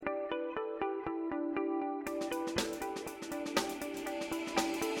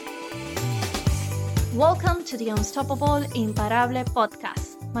Welcome to the Unstoppable Imparable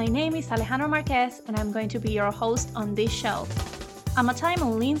podcast. My name is Alejandro Marquez, and I'm going to be your host on this show. I'm a time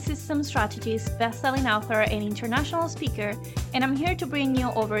and lean system strategist, best-selling author, and international speaker, and I'm here to bring you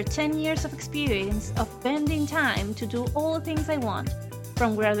over 10 years of experience of bending time to do all the things I want,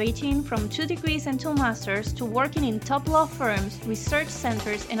 from graduating from 2 degrees and 2 masters to working in top law firms, research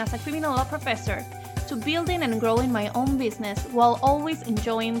centers, and as a criminal law professor, to building and growing my own business while always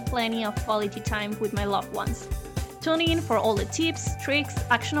enjoying plenty of quality time with my loved ones. Tune in for all the tips, tricks,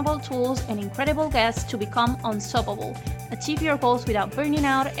 actionable tools, and incredible guests to become unstoppable, achieve your goals without burning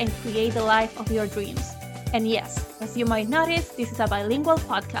out, and create the life of your dreams. And yes, as you might notice, this is a bilingual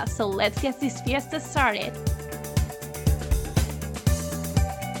podcast, so let's get this fiesta started.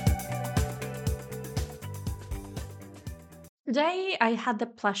 Today, I had the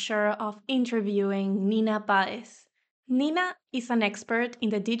pleasure of interviewing Nina Paez. Nina is an expert in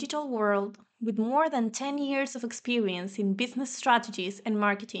the digital world with more than 10 years of experience in business strategies and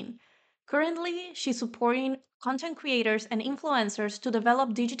marketing. Currently, she's supporting content creators and influencers to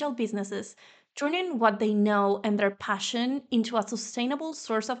develop digital businesses, turning what they know and their passion into a sustainable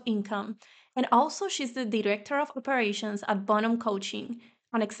source of income. And also, she's the director of operations at Bonham Coaching,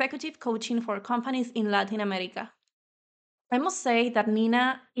 an executive coaching for companies in Latin America. I must say that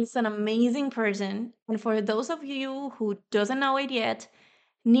Nina is an amazing person, and for those of you who doesn't know it yet,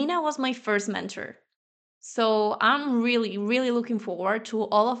 Nina was my first mentor. So I'm really looking forward to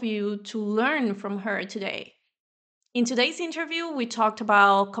all of you to learn from her today. In today's interview, we talked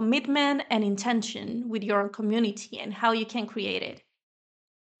about commitment and intention with your community and how you can create it.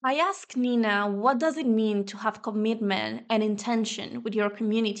 I asked Nina, what does it mean to have commitment and intention with your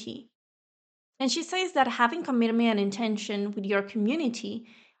community? And she says that having commitment and intention with your community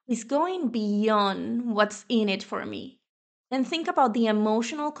is going beyond what's in it for me. And think about the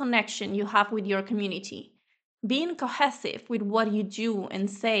emotional connection you have with your community. Being cohesive with what you do and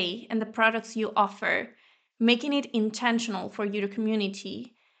say and the products you offer, making it intentional for your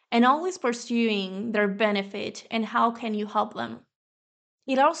community, and always pursuing their benefit and how can you help them.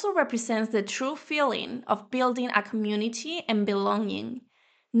 It also represents the true feeling of building a community and belonging.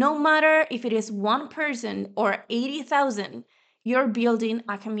 No matter if it is one person or 80,000, you're building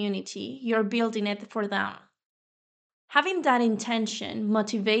a community. You're building it for them. Having that intention,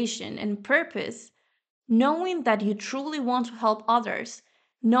 motivation, and purpose, knowing that you truly want to help others,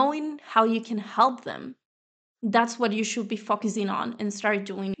 knowing how you can help them, that's what you should be focusing on and start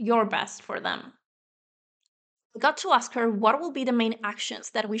doing your best for them. I got to ask her what will be the main actions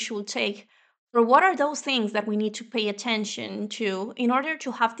that we should take, or what are those things that we need to pay attention to in order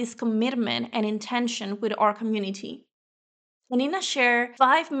to have this commitment and intention with our community. And Nina shared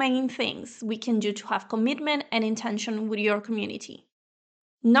 5 main things we can do to have commitment and intention with your community.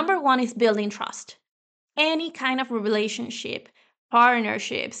 Number 1 is building trust. Any kind of relationship,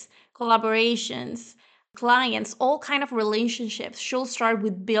 partnerships, collaborations, clients, all kind of relationships should start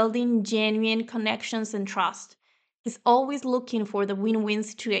with building genuine connections and trust. It's always looking for the win-win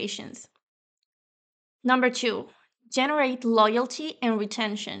situations. Number 2, generate loyalty and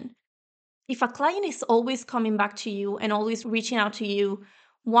retention. If a client is always coming back to you and always reaching out to you,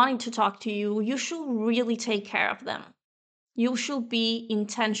 wanting to talk to you, you should really take care of them. You should be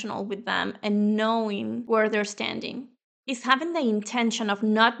intentional with them and knowing where they're standing. It's having the intention of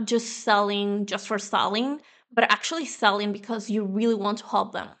not just selling just for selling, but actually selling because you really want to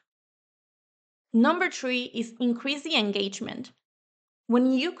help them. Number 3 is increase the engagement.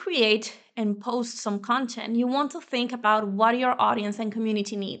 When you create and post some content, you want to think about what your audience and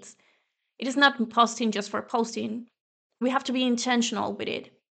community needs. It is not posting just for posting. We have to be intentional with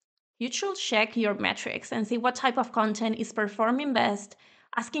it. You should check your metrics and see what type of content is performing best,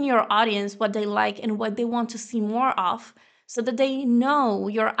 asking your audience what they like and what they want to see more of, so that they know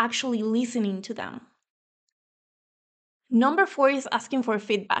you're actually listening to them. Number 4 is asking for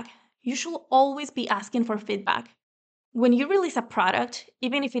feedback. You should always be asking for feedback. When you release a product,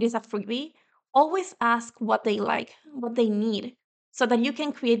 even if it is a freebie, always ask what they like, what they need, so that you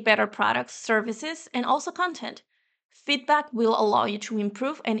can create better products, services, and also content. Feedback will allow you to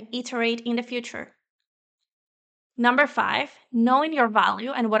improve and iterate in the future. Number 5, knowing your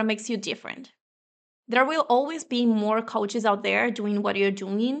value and what makes you different. There will always be more coaches out there doing what you're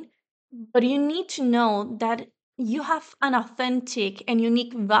doing, but you need to know that you have an authentic and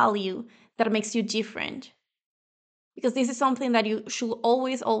unique value that makes you different. Because this is something that you should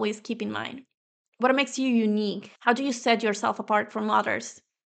always keep in mind. What makes you unique? How do you set yourself apart from others?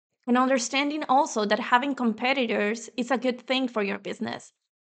 And understanding also that having competitors is a good thing for your business.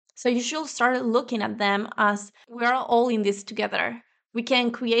 So you should start looking at them as we're all in this together. We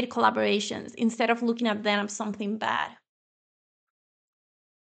can create collaborations instead of looking at them as something bad.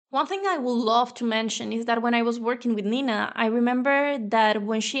 One thing I would love to mention is that when I was working with Nina, I remember that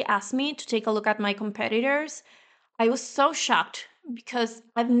when she asked me to take a look at my competitors, I was so shocked because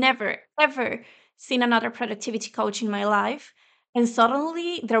I've never, ever seen another productivity coach in my life. And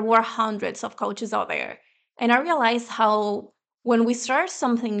suddenly there were hundreds of coaches out there. And I realized how when we start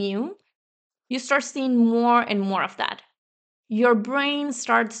something new, you start seeing more and more of that. Your brain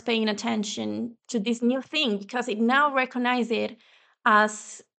starts paying attention to this new thing because it now recognizes it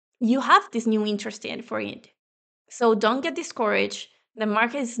as you have this new interest in for it. So don't get discouraged. The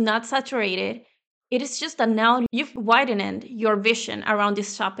market is not saturated. It is just that now you've widened your vision around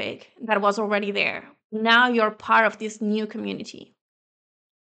this topic that was already there. Now you're part of this new community.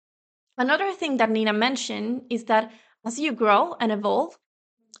 Another thing that Nina mentioned is that as you grow and evolve,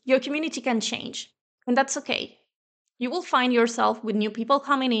 your community can change, and that's okay. You will find yourself with new people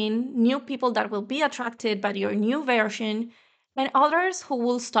coming in, new people that will be attracted by your new version, and others who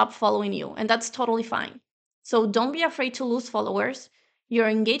will stop following you, and that's totally fine. So don't be afraid to lose followers. Your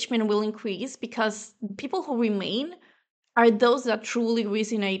engagement will increase because people who remain are those that truly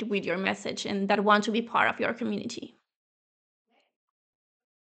resonate with your message and that want to be part of your community.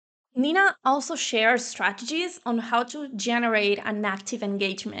 Nina also shares strategies on how to generate an active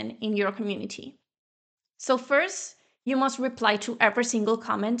engagement in your community. So, first, you must reply to every single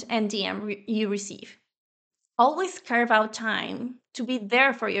comment and DM you receive. Always carve out time to be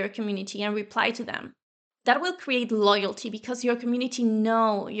there for your community and reply to them. That will create loyalty because your community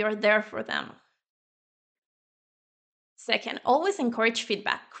know you're there for them. Second, always encourage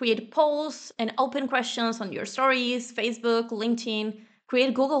feedback. Create polls and open questions on your stories, Facebook, LinkedIn.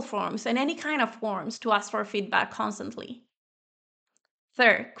 Create Google Forms and any kind of forms to ask for feedback constantly.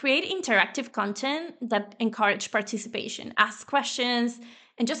 Third, create interactive content that encourage participation. Ask questions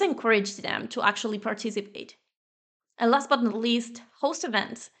and just encourage them to actually participate. And last but not least, host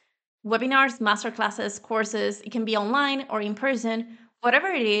events. Webinars, masterclasses, courses, it can be online or in person, whatever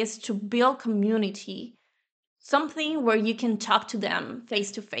it is to build community, something where you can talk to them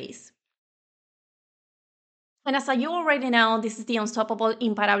face to face. And as you already know, this is the Unstoppable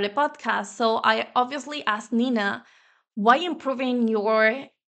Imparable podcast. So I obviously asked Nina why improving your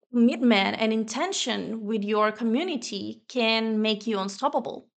commitment and intention with your community can make you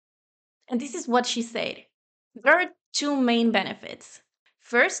unstoppable. And this is what she said. There are two main benefits.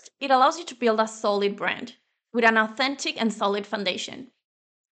 First, it allows you to build a solid brand with an authentic and solid foundation.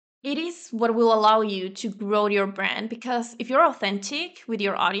 It is what will allow you to grow your brand because if you're authentic with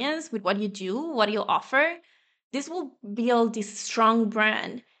your audience, with what you do, what you offer, this will build this strong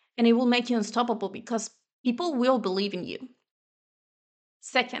brand and it will make you unstoppable because people will believe in you.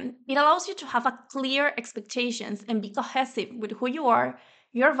 Second, it allows you to have a clear expectations and be cohesive with who you are,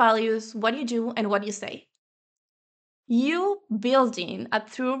 your values, what you do, and what you say. You building a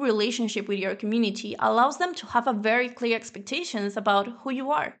true relationship with your community allows them to have a very clear expectations about who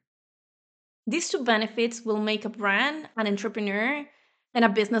you are. These two benefits will make a brand, an entrepreneur, and a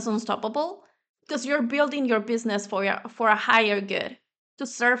business unstoppable because you're building your business for a higher good, to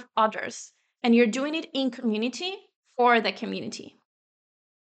serve others, and you're doing it in community for the community.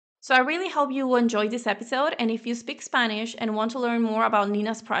 So I really hope you enjoyed this episode, and if you speak Spanish and want to learn more about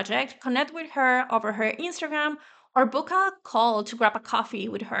Nina's project, connect with her over her Instagram or book a call to grab a coffee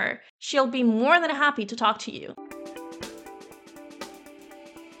with her. She'll be more than happy to talk to you.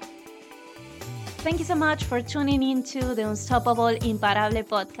 Thank you so much for tuning into the Unstoppable Imparable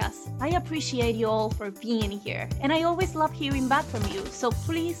podcast. I appreciate you all for being here, and I always love hearing back from you. So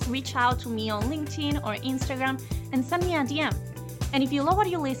please reach out to me on LinkedIn or Instagram and send me a DM. And if you love what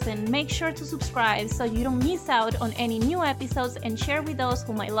you listen, make sure to subscribe so you don't miss out on any new episodes and share with those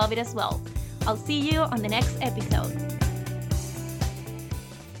who might love it as well. I'll see you on the next episode.